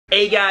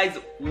Hey guys,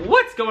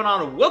 what's going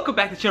on? Welcome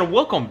back to the channel.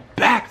 Welcome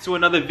back to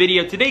another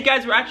video. Today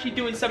guys, we're actually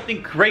doing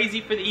something crazy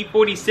for the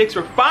E46.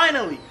 We're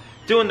finally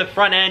doing the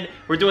front end.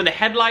 We're doing the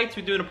headlights.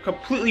 We're doing them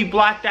completely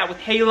blacked out with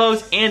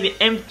halos and the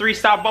M3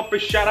 style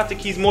bumpers. Shout out to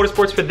Keys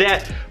Motorsports for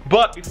that.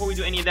 But before we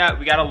do any of that,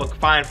 we gotta look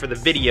fine for the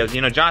videos. You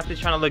know, Jonathan's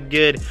trying to look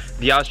good.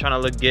 Dial's trying to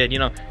look good. You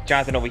know,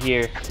 Jonathan over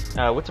here.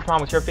 What's the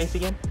problem with your face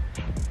again?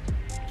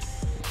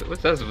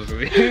 What's that supposed to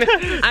be?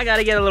 I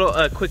gotta get a little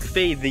quick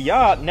fade. The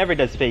yacht never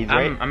does fades,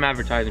 right? I'm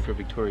advertising for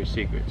Victoria's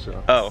Secret,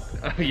 so. Oh.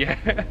 Yeah.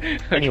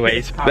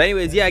 Anyways. But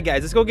anyways, yeah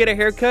guys, let's go get a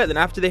haircut. Then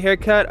after the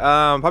haircut,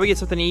 probably get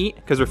something to eat,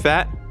 because we're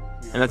fat.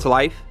 And that's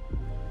life. And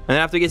then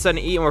after we get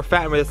something to eat and we're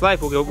fat and it's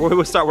life,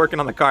 we'll start working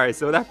on the cars.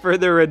 So without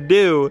further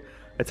ado,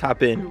 let's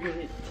hop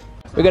in.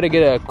 We gotta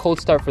get a cold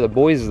start for the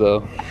boys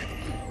though.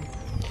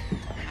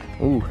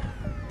 Ooh.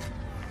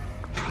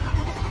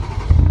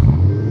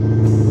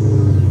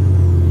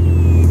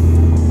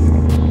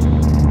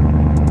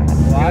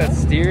 That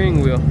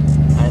steering wheel.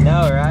 I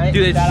know, right?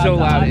 Dude, it's so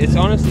loud. It's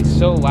honestly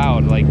so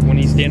loud. Like when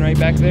you stand right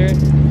back there.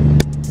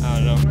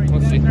 I don't know.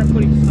 Let's see. Start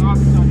putting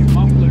socks on your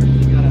muffler.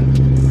 You gotta.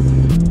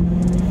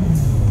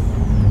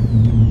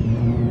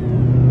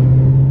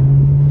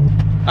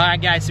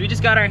 Alright guys, so we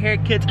just got our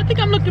haircuts. I think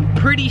I'm looking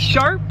pretty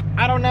sharp.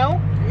 I don't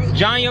know.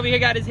 Johnny over here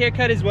got his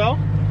haircut as well.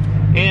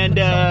 And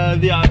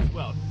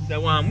well. So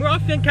we're all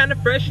feeling kind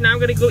of fresh. Now I'm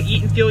gonna go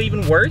eat and feel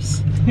even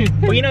worse.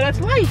 Well, you know, that's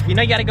life. You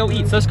know, you gotta go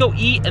eat. So let's go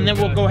eat and then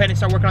we'll go ahead and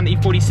start working on the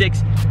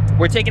E46.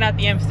 We're taking out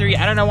the M3.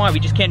 I don't know why, we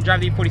just can't drive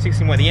the E46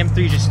 anymore. The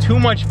M3 is just too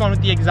much fun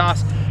with the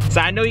exhaust.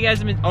 So I know you guys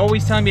have been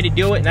always telling me to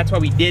do it, and that's why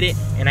we did it.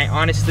 And I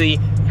honestly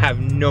have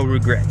no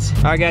regrets.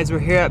 All right guys, we're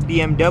here at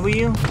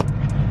BMW.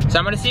 So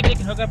I'm gonna see if they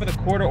can hook up with a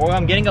quarter oil.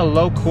 I'm getting a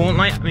low coolant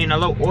light, a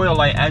low oil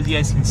light, as you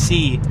guys can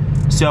see.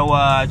 So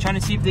trying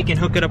to see if they can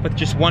hook it up with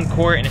just one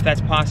quart, and if that's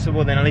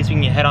possible, then at least we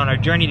can head on our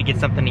journey to get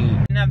something to eat.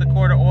 Didn't have the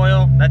quarter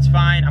oil, that's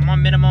fine. I'm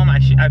on minimum, I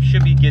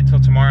should be good till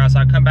tomorrow, so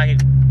I'll come back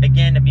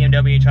again to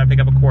BMW and try to pick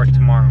up a quart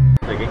tomorrow.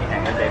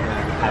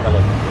 Have a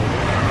look.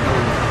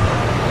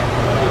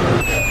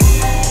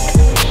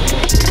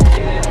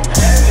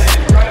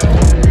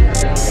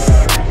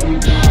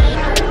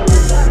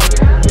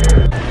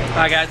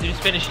 Alright guys, we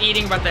just finished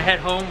eating, about to head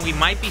home. We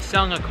might be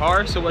selling a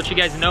car, so we'll let you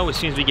guys know as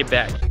soon as we get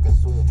back.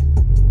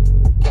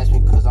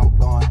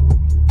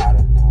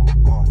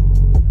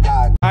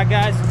 Alright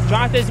guys,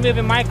 Jonathan's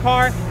moving my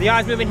car,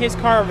 Leon's moving his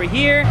car over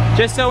here,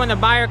 just so when the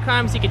buyer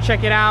comes, he can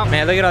check it out.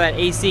 Man, look at all that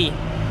AC.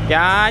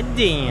 God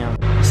damn.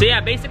 So yeah,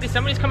 basically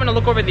somebody's coming to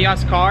look over the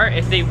Leon's car.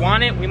 If they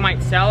want it, we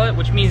might sell it,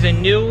 which means a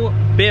new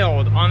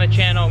build on the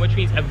channel, which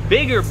means a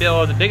bigger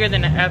build, bigger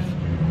than the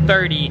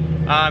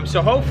F30.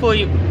 So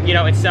hopefully, you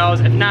know, it sells.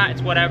 If not,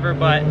 it's whatever,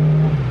 but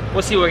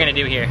we'll see what we're gonna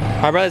do here.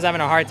 My brother's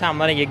having a hard time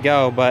letting it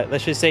go, but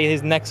let's just say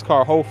his next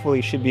car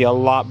hopefully should be a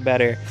lot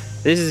better.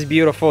 This is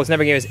beautiful. It's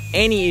never gave us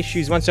any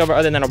issues whatsoever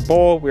other than a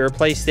bowl. We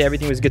replaced it,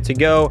 everything was good to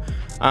go.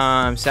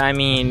 So I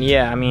mean,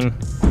 yeah,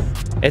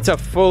 it's a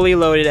fully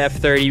loaded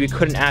F30. We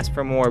couldn't ask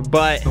for more,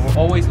 but we're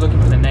always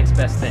looking for the next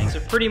best thing. So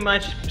pretty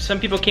much, some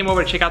people came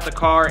over to check out the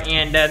car,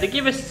 and they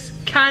give us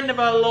kind of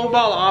a lowball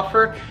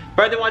offer.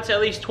 Brother wants at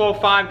least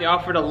 12.5, they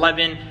offered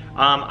 11.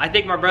 I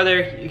think my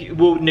brother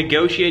will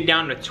negotiate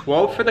down to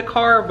 12 for the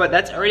car, but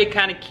that's already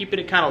kind of keeping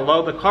it kind of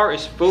low. The car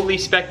is fully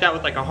spec'd out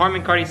with like a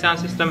Harman Kardon sound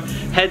system,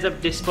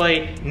 heads-up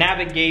display,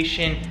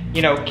 navigation,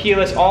 you know,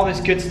 keyless, all this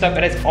good stuff.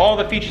 It has all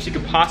the features you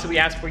could possibly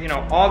ask for, you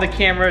know, all the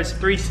cameras,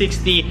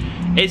 360.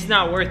 It's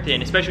not worth it,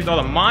 and especially with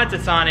all the mods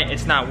that's on it,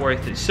 it's not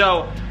worth it.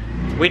 So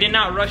we did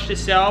not rush to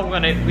sell. We're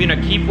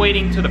gonna keep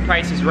waiting till the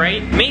price is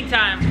right.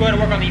 Meantime, let's go ahead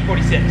and work on the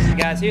E46.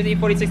 Guys, here's the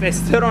E46. I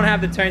still don't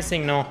have the turn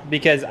signal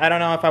because I don't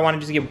know if I want to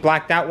just get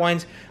blacked out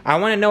ones. I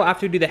want to know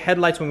after we do the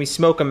headlights, when we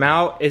smoke them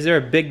out, is there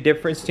a big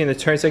difference between the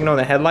turn signal and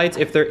the headlights?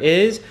 If there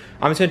is,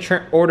 I'm just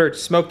gonna order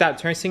smoked out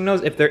turn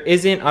signals. If there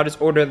isn't, I'll just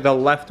order the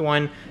left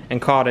one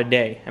and call it a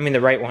day.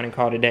 The right one and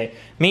call it a day.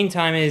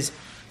 Meantime is,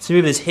 let's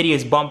move this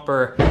hideous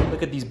bumper.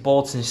 Look at these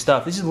bolts and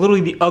stuff. This is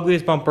literally the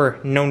ugliest bumper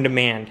known to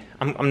man.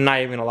 I'm not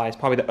even gonna lie, it's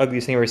probably the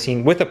ugliest thing I've ever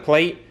seen. With a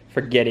plate,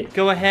 forget it.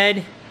 Go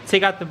ahead,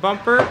 take out the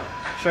bumper,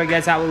 show you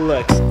guys how it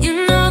looks.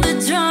 You know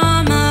the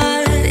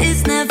drama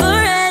is never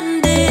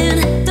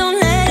ending. Don't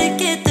let it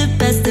get the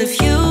best of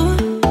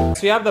you.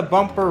 So we have the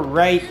bumper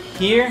right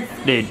here.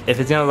 Dude, if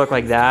it's gonna look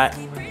like that,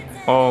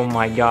 oh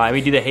my god. We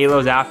do the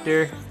halos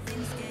after.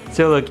 It's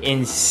gonna look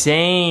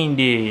insane,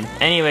 dude.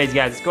 Anyways,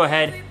 guys, let's go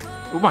ahead.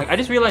 Oh my, I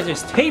just realized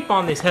there's tape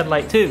on this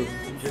headlight too.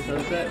 Just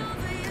noticed that?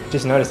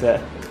 Just noticed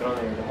that. It's been on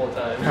there the whole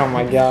time. Oh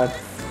my god.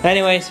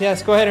 Anyways, yeah,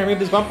 let's go ahead and remove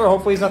this bumper.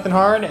 Hopefully it's nothing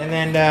hard, and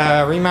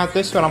then remount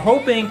this one. I'm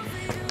hoping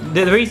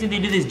the reason they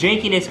do this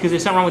jankiness is because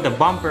there's something wrong with the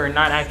bumper,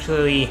 not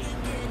actually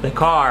the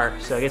car.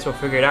 So I guess we'll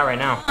figure it out right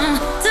now.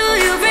 Do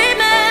you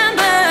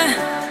remember?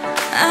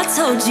 I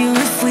told you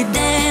if we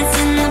dance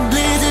in the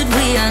blizzard,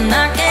 we are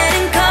not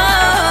getting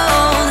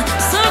cold.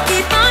 So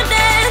keep on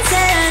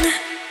dancing,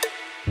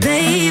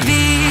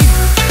 baby.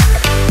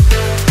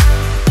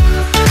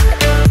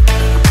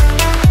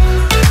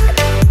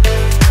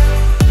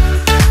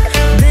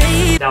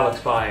 That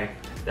looks fire.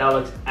 That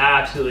looks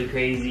absolutely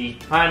crazy.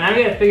 All right, now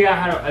I gotta figure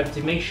out how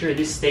to make sure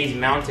this stays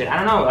mounted. I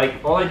don't know,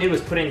 like all I did was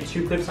put in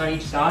 2 clips on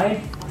each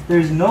side.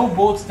 There's no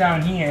bolts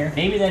down here.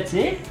 Maybe that's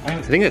it? I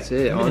think that's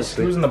it, honestly. The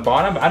screws in the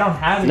bottom, but I don't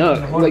have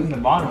any in the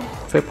bottom.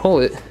 If I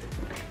pull it,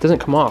 it doesn't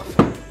come off.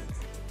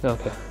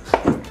 Okay.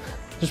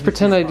 Just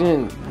pretend I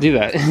didn't do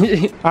that.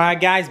 All right,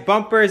 guys,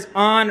 bumpers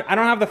on. I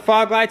don't have the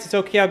fog lights. It's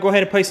okay. I'll go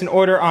ahead and place an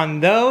order on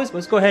those.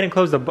 Let's go ahead and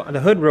close the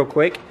hood real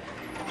quick.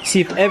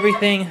 See if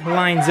everything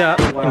lines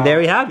up. Wow. And there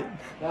we have it.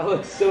 That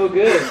looks so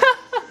good.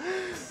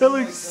 That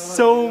looks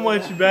so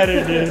much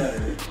better, dude.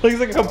 Looks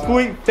like a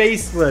complete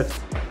facelift.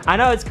 I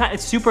know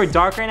it's super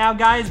dark right now,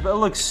 guys, but it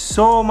looks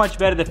so much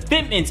better. The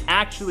fitment's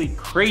actually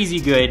crazy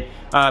good,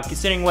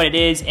 considering what it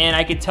is, and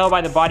I could tell by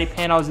the body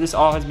panels, this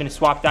all has been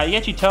swapped out. You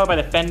actually tell by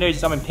the fenders,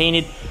 it's all been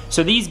painted.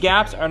 So these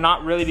gaps are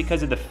not really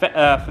because of the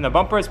from the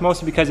bumper, it's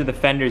mostly because of the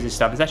fenders and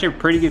stuff. It's actually a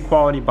pretty good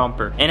quality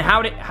bumper. And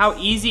how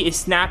easy it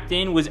snapped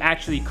in was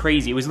actually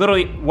crazy. It was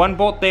literally 1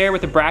 bolt there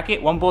with the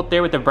bracket, 1 bolt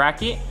there with the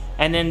bracket,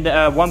 and then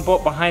the 1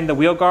 bolt behind the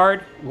wheel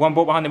guard, 1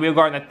 bolt behind the wheel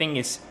guard, and that thing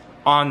is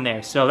on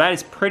there. So that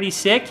is pretty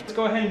sick. Let's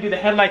go ahead and do the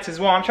headlights as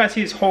well. I'm trying to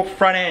see this whole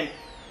front end,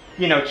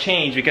 you know,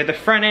 change, because the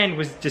front end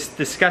was just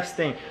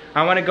disgusting.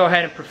 I want to go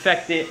ahead and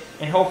perfect it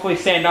and hopefully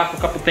sand off a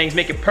couple things,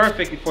 make it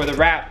perfect before the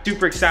wrap.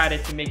 Super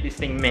excited to make this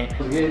thing mint.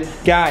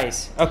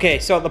 Guys, okay,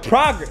 so the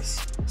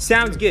progress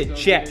sounds good,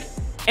 check.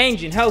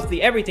 Engine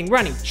healthy, everything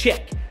running,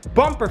 check.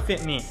 Bumper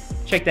fitment,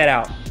 check that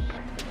out.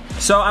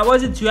 So I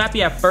wasn't too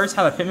happy at first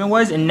how the fitment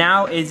was, and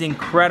now it's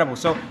incredible.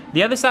 So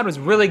the other side was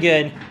really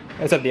good.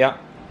 What's up, Dia?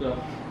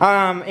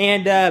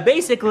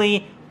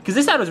 Basically, because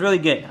this side was really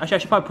good. Actually, I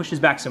should probably push this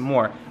back some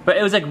more. But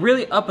it was like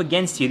really up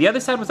against you. The other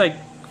side was like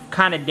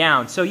kind of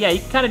down. So yeah,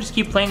 you can kind of just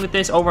keep playing with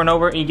this over and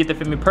over and you get the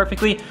fitment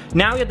perfectly.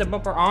 Now we have the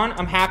bumper on.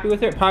 I'm happy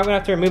with it. Probably gonna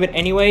have to remove it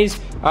anyways.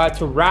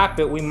 To wrap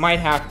it, we might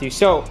have to.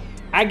 So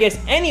I guess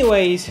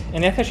anyways,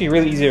 and that's actually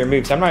really easy to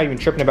remove, so I'm not even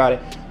tripping about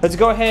it. Let's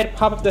go ahead,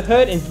 pop up the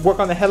hood and work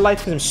on the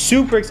headlights because I'm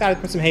super excited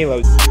to put some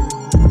halos.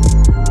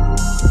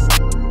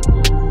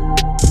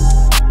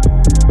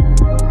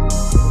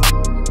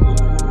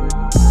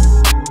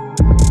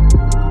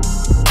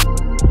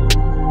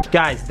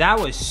 Guys, that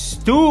was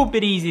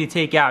stupid easy to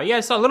take out.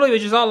 Yeah, so literally it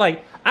was just all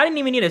like, I didn't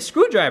even need a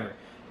screwdriver.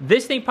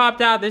 This thing popped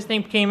out, this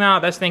thing came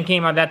out, this thing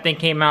came out, that thing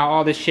came out,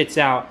 all this shit's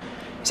out.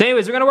 So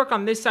anyways, we're gonna work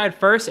on this side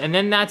first and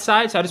then that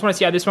side. So I just wanna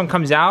see how this one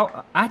comes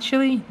out.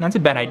 Actually, that's a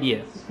bad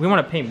idea. We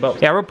wanna paint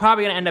both. Yeah, we're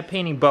probably gonna end up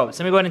painting both.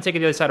 So let me go ahead and take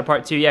the other side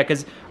apart too. Yeah,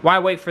 because why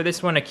wait for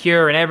this one to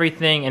cure and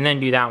everything and then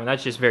do that one?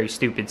 That's just very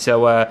stupid.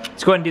 So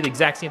let's go ahead and do the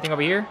exact same thing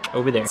over here,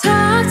 over there.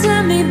 Talk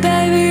to me,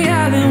 baby,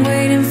 I've been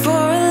waiting for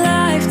a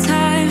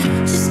lifetime.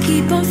 Just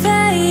keep on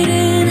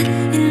fading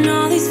in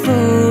all these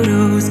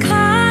photos,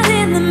 caught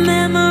in the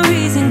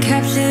memories and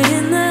captured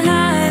in the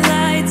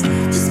highlights.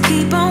 Just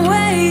keep on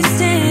wasting.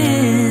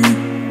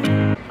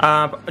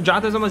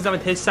 Jonathan's almost done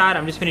with his side.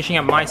 I'm just finishing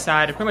up my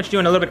side. I'm pretty much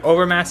doing a little bit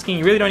over masking.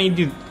 You really don't need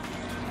to do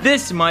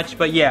this much,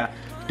 but yeah.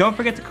 Don't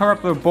forget to cover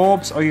up the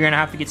bulbs or you're gonna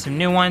have to get some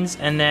new ones.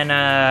 And then,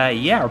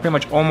 yeah, we're pretty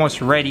much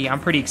almost ready. I'm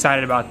pretty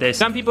excited about this.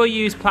 Some people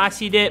use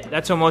Plasti Dip.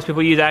 That's what most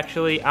people use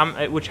actually,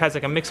 which has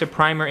like a mix of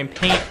primer and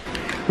paint.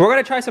 We're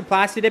gonna try some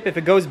Plasti Dip. If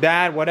it goes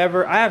bad,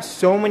 whatever. I have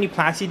so many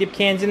Plasti Dip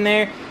cans in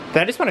there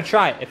that I just wanna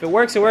try it. If it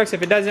works, it works.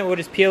 If it doesn't, we'll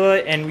just peel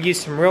it and use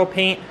some real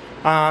paint.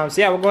 So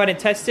yeah, we'll go ahead and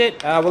test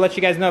it. We'll let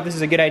you guys know if this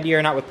is a good idea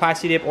or not with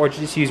Plasti Dip or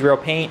just use real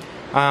paint.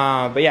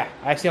 But yeah,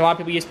 I've seen a lot of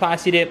people use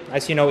Plasti Dip. I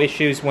see no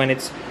issues when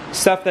it's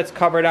stuff that's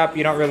covered up.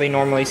 You don't really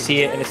normally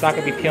see it, and it's not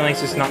gonna be peeling,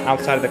 so it's not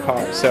outside of the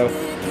car. So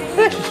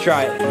let's just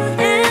try it.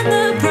 And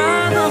the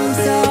problem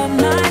solved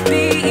might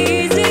be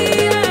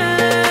easier.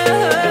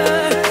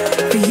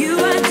 For you,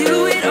 I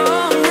do it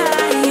all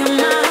night. You're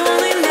my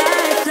only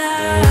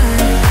lifeline.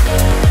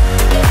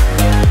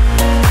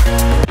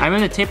 I'm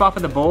gonna tape off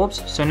of the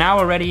bulbs, so now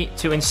we're ready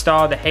to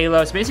install the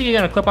halos. Basically, you're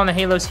gonna clip on the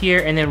halos here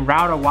and then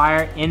route a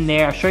wire in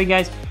there. I'll show you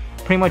guys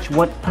pretty much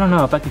what, I don't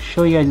know if I can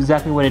show you guys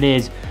exactly what it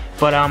is,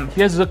 but if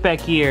you guys look back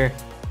here,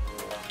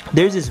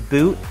 there's this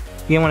boot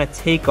you're gonna wanna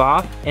take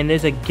off, and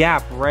there's a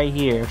gap right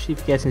here. See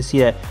if you guys can see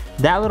that.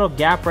 That little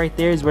gap right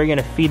there is where you're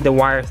gonna feed the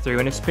wire through,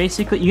 and it's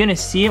basically, you're gonna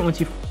see it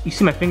once you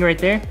see my finger right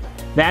there.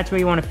 That's where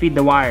you wanna feed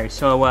the wires.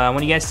 So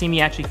when you guys see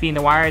me actually feeding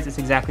the wires, it's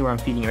exactly where I'm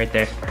feeding it right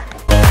there.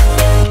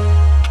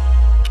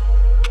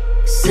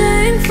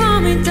 Sing for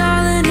me,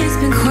 darling, it's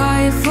been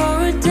quiet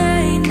for a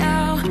day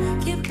now.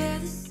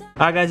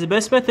 Alright guys, the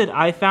best method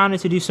I found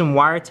is to do some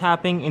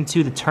wiretapping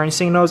into the turn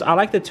signals. I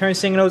like the turn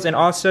signals, and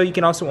also you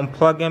can also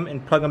unplug them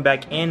and plug them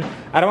back in.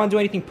 I don't want to do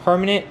anything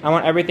permanent. I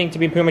want everything to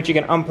be pretty much you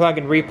can unplug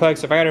and replug.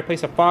 So if I gotta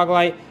replace a fog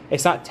light,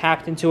 it's not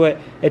tapped into it.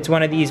 It's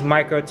one of these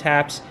micro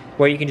taps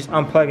where you can just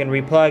unplug and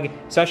replug.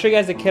 So I'll show you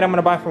guys the kit I'm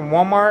gonna buy from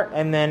Walmart,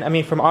 and then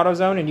from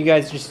AutoZone, and you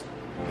guys just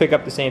pick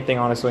up the same thing,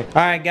 honestly.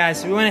 Alright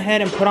guys, so we went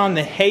ahead and put on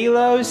the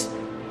halos.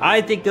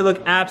 I think they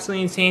look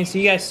absolutely insane. So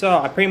you guys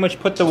saw, I pretty much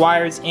put the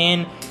wires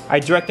in. I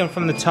direct them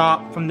from the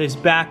top, from this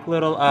back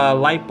little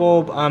light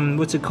bulb,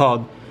 what's it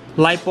called?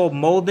 Light bulb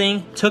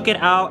molding. Took it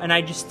out and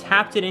I just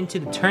tapped it into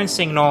the turn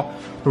signal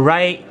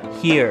right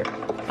here.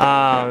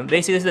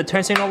 Basically, this is the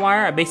turn signal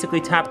wire. I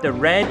basically tapped the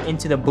red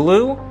into the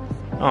blue.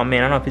 Oh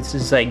man, I don't know if it's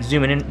just like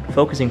zooming in,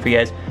 focusing for you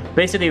guys.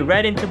 Basically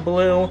red into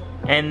blue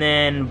and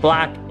then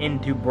black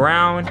into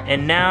brown.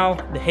 And now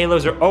the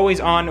halos are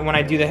always on. When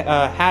I do the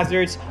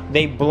hazards,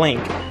 they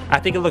blink. I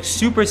think it looks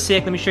super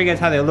sick. Let me show you guys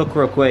how they look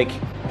real quick.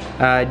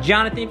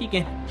 Jonathan, if you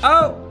can,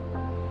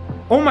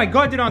 oh my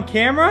God, dude, on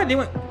camera, they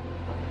went,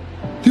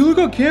 dude, look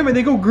on camera,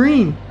 they go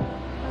green.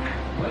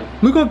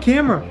 What? Look on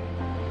camera.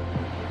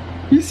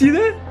 You see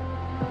that?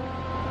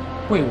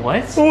 Wait,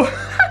 what?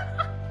 Oh.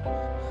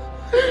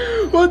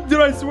 Well,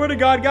 dude, I swear to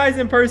God, guys,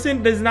 in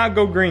person, does not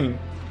go green.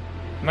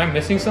 Am I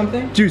missing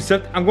something? Dude,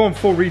 I'm going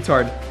full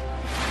retard.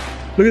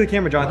 Look at the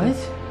camera, Jonathan.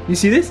 What? You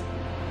see this?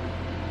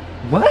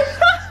 What?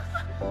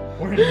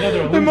 We're in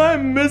another illusion. Am I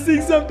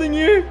missing something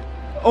here?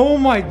 Oh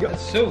my God.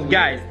 That's so weird.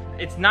 Guys,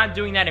 it's not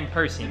doing that in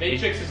person. The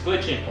Matrix is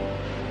glitching.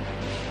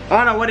 I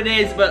don't know what it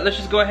is, but let's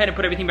just go ahead and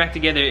put everything back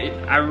together.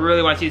 I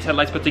really want to see these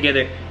headlights put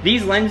together.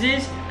 These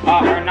lenses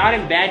are not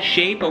in bad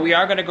shape, but we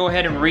are going to go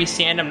ahead and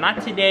resand them.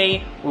 Not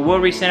today, we will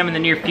resand them in the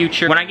near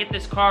future. When I get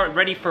this car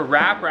ready for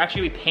wrap, we're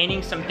actually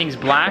painting some things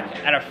black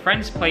at a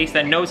friend's place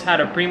that knows how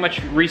to pretty much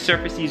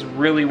resurface these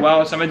really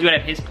well. So I'm going to do it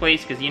at his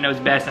place because he knows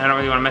best and I don't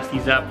really want to mess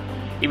these up,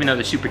 even though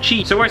they're super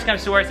cheap. So worst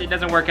comes to worst, it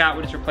doesn't work out,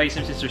 we'll just replace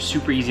them since they're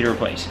super easy to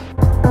replace.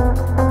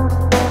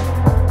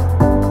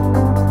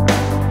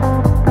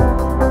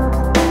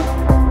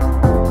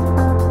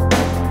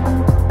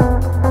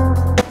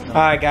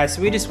 Alright guys,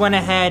 so we just went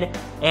ahead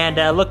and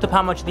looked up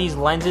how much these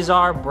lenses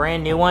are,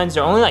 brand new ones.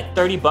 They're only like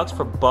 30 bucks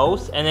for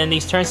both, and then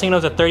these turn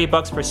signals are 30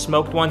 bucks for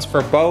smoked ones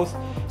for both.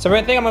 So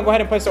I think I'm gonna go ahead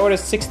and place the order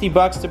 60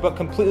 bucks to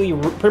completely,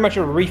 pretty much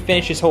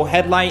refinish this whole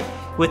headlight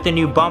with the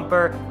new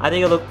bumper. I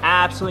think it'll look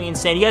absolutely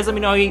insane. You guys let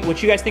me know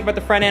what you guys think about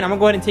the front end. I'm gonna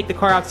go ahead and take the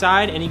car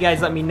outside and you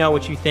guys let me know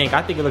what you think.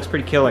 I think it looks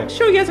pretty killer.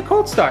 Show you guys a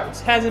cold start. It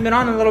hasn't been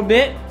on in a little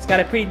bit. It's got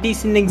a pretty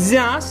decent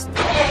exhaust.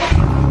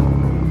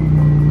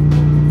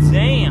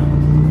 Damn.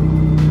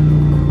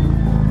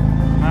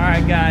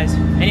 Alright guys,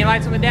 any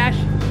lights on the dash?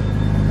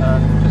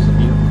 Just a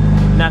few.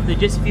 Nothing,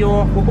 just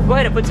fuel. We'll go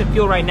ahead and put some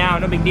fuel right now,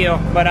 no big deal.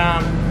 But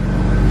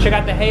check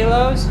out the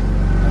halos.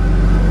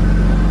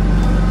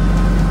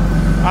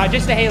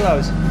 Just the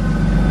halos.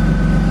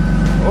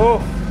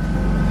 Oh,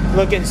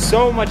 looking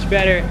so much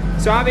better.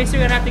 So obviously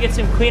we're gonna have to get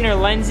some cleaner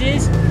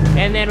lenses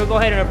and then we'll go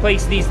ahead and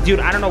replace these. Dude,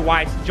 I don't know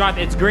why,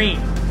 Jonathan, it's green.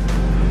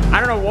 I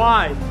don't know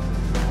why.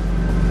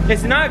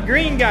 It's not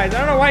green, guys. I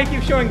don't know why you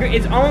keep showing green.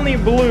 It's only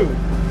blue.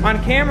 On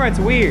camera, it's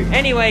weird.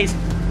 Anyways,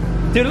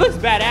 dude, it looks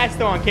badass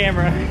though on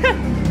camera.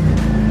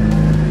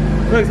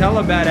 Looks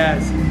hella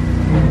badass.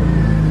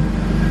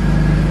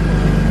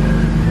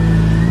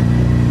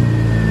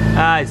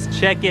 Guys,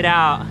 check it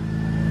out.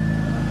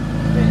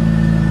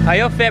 How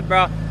you fit,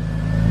 bro?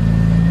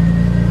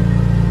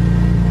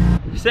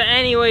 So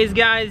anyways,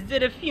 guys,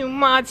 did a few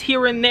mods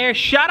here and there.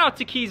 Shout out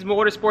to Keys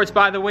Motorsports,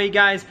 by the way,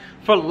 guys,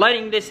 for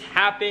letting this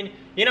happen.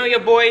 You know, your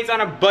boy's on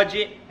a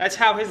budget. That's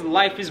how his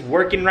life is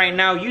working right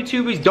now.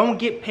 YouTubers don't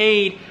get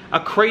paid a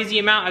crazy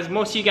amount as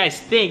most of you guys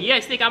think. You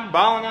guys think I'm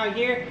balling out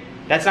here?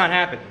 That's not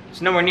happening.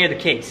 It's nowhere near the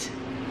case.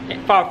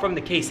 Far from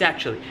the case,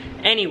 actually.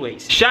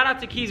 Anyways, shout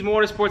out to Keys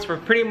Motorsports for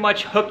pretty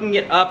much hooking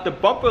it up. The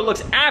bumper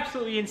looks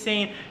absolutely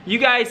insane. You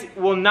guys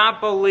will not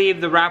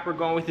believe the wrap we're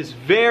going with is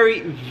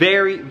very,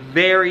 very,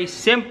 very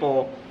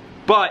simple,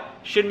 but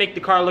should make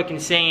the car look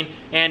insane.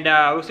 And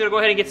we're just gonna go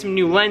ahead and get some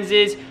new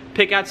lenses,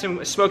 pick out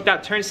some smoked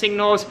out turn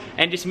signals,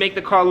 and just make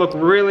the car look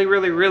really,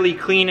 really, really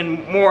clean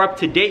and more up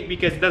to date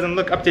because it doesn't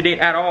look up to date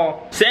at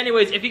all. So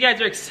anyways, if you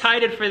guys are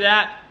excited for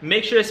that,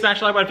 make sure to smash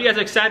the like button. If you guys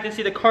are excited to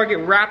see the car get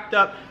wrapped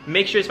up,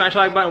 make sure to smash the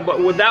like button.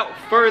 But without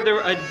further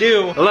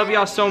ado, I love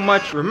y'all so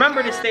much.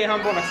 Remember to stay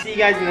humble, and I'll see you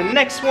guys in the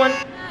next one.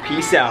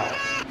 Peace out.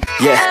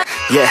 Yeah,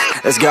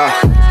 let's go.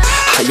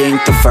 I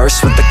ain't the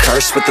first with the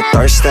curse, with the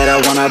thirst that I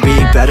wanna be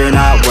better,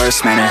 not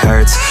worse, man it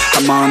hurts.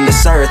 I'm on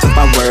this earth with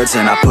my words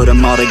and I put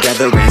them all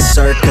together,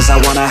 insert, cause I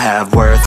wanna have worth.